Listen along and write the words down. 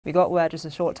We got word just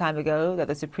a short time ago that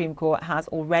the Supreme Court has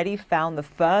already found the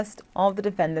first of the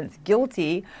defendants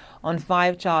guilty on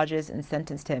 5 charges and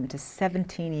sentenced him to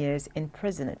 17 years in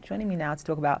prison. Joining me now to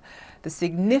talk about the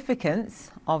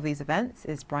significance of these events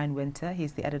is Brian Winter.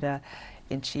 He's the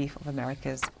editor-in-chief of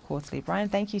America's Quarterly. Brian,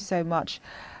 thank you so much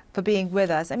for being with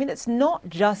us. I mean, it's not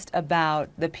just about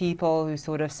the people who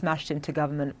sort of smashed into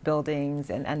government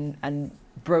buildings and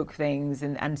broke things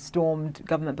and stormed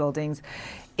government buildings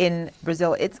in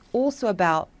Brazil. It's also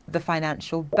about the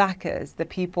financial backers, the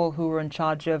people who were in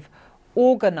charge of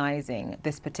organizing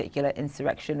this particular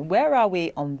insurrection. Where are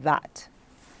we on that?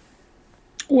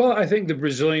 Well, I think the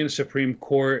Brazilian Supreme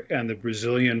Court and the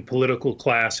Brazilian political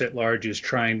class at large is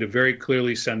trying to very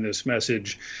clearly send this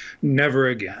message: never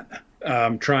again.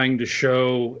 Trying to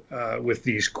show with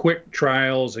these quick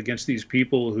trials against these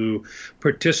people who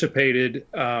participated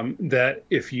that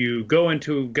if you go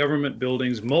into government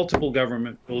buildings, multiple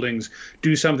government buildings,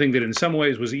 do something that in some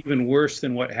ways was even worse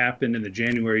than what happened in the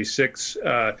January 6,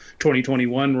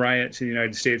 2021 riots in the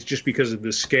United States, just because of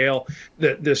the scale,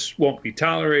 that this won't be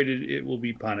tolerated, it will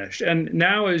be punished. And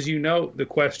now, as you know, the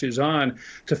quest is on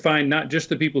to find not just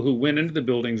the people who went into the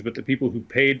buildings, but the people who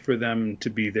paid for them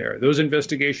to be there. Those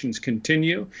investigations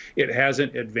continue. It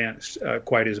hasn't advanced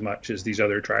quite as much as these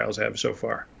other trials have so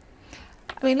far.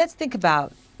 I mean, let's think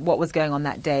about what was going on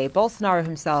that day. Bolsonaro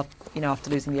himself, after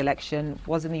losing the election,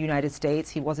 was in the United States.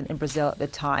 He wasn't in Brazil at the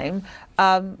time.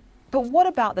 But what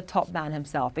about the top man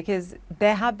himself? Because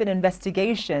there have been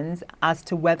investigations as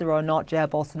to whether or not Jair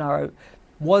Bolsonaro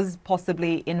was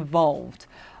possibly involved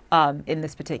in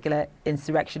this particular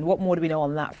insurrection. What more do we know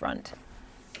on that front?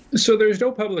 So there's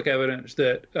no public evidence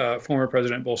that former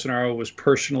President Bolsonaro was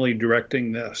personally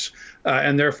directing this,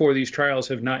 and therefore these trials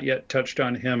have not yet touched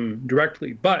on him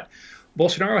directly. But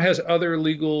Bolsonaro has other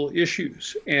legal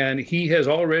issues, and he has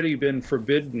already been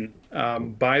forbidden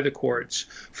by the courts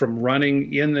from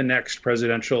running in the next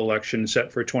presidential election set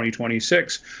for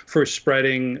 2026 for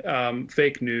spreading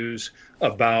fake news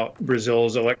about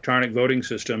Brazil's electronic voting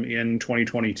system in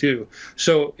 2022.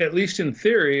 So at least in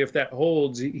theory, if that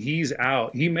holds, he's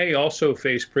out. He may also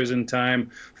face prison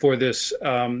time for this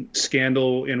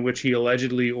scandal in which he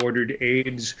allegedly ordered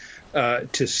aides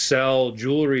to sell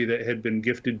jewelry that had been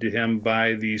gifted to him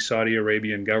by the Saudi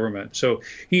Arabian government. So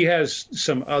he has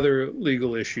some other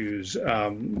legal issues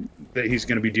that he's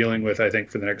going to be dealing with, I think,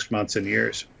 for the next months and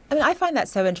years. I mean, I find that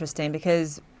so interesting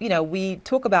because, we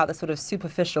talk about the sort of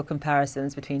superficial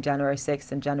comparisons between January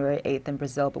 6th and January 8th in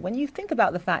Brazil. But when you think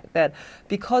about the fact that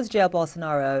because Jair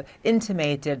Bolsonaro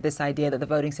intimated this idea that the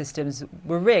voting systems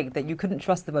were rigged, that you couldn't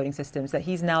trust the voting systems, that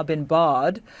he's now been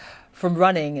barred from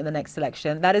running in the next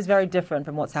election, that is very different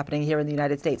from what's happening here in the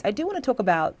United States. I do want to talk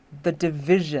about the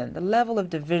division, the level of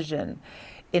division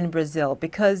in Brazil,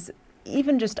 because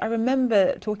I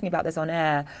remember talking about this on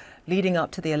air leading up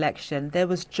to the election. There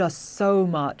was just so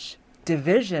much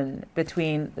division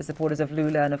between the supporters of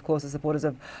Lula and, of course, the supporters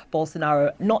of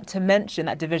Bolsonaro, not to mention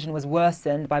that division was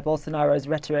worsened by Bolsonaro's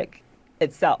rhetoric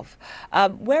itself.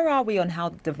 Where are we on how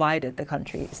divided the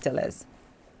country still is?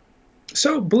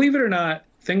 So, believe it or not,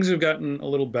 things have gotten a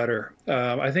little better.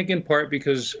 I think in part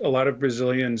because a lot of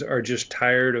Brazilians are just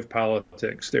tired of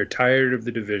politics. They're tired of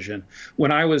the division.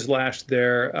 When I was last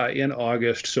there in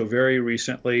August, so very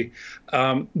recently,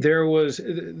 there was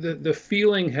the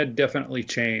feeling had definitely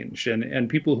changed. And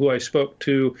people who I spoke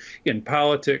to in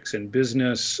politics and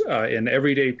business and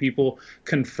everyday people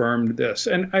confirmed this.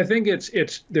 And I think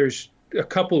there's a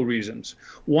couple reasons.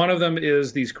 One of them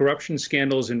is these corruption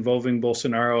scandals involving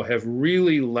Bolsonaro have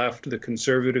really left the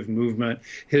conservative movement,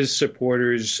 his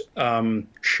supporters,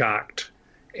 shocked.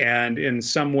 And in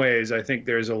some ways, I think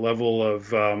there's a level of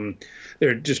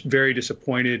they're just very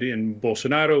disappointed in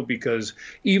Bolsonaro because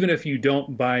even if you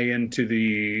don't buy into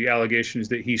the allegations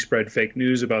that he spread fake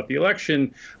news about the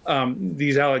election,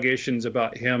 these allegations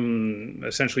about him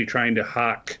essentially trying to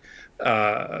hawk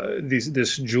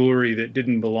this jewelry that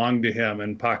didn't belong to him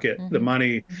and pocket the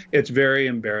money, it's very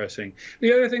embarrassing.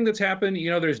 The other thing that's happened,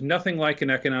 there's nothing like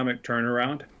an economic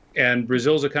turnaround, and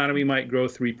Brazil's economy might grow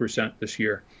 3% this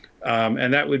year.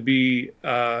 And that would be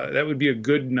a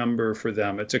good number for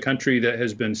them. It's a country that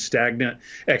has been stagnant,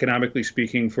 economically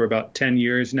speaking, for about 10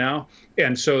 years now.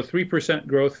 And so 3%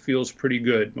 growth feels pretty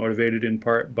good, motivated in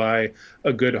part by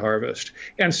a good harvest.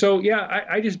 And so, yeah,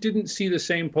 I just didn't see the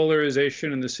same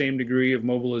polarization and the same degree of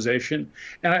mobilization.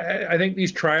 And I think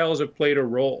these trials have played a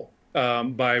role.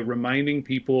 By reminding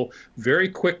people very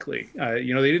quickly. They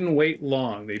didn't wait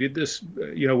long. They did this,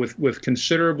 with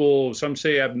considerable, some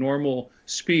say abnormal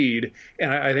speed.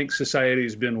 And I think society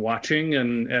has been watching,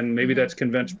 and maybe that's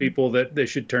convinced people that they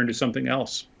should turn to something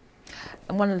else.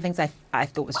 And one of the things I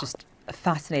thought was just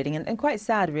fascinating and quite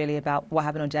sad, really, about what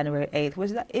happened on January 8th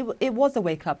was that it was a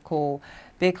wake-up call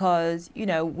because, you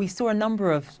know, we saw a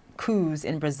number of coups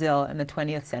in Brazil in the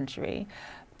 20th century.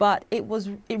 But it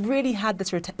really had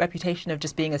this reputation of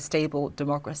just being a stable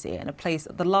democracy and a place,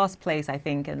 the last place, I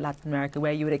think, in Latin America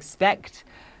where you would expect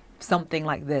something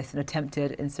like this, an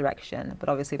attempted insurrection. But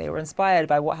obviously they were inspired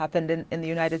by what happened in the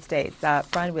United States.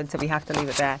 Brian Winter, we have to leave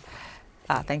it there.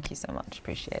 Thank you so much.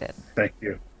 Appreciate it. Thank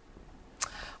you.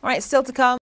 All right, still to come.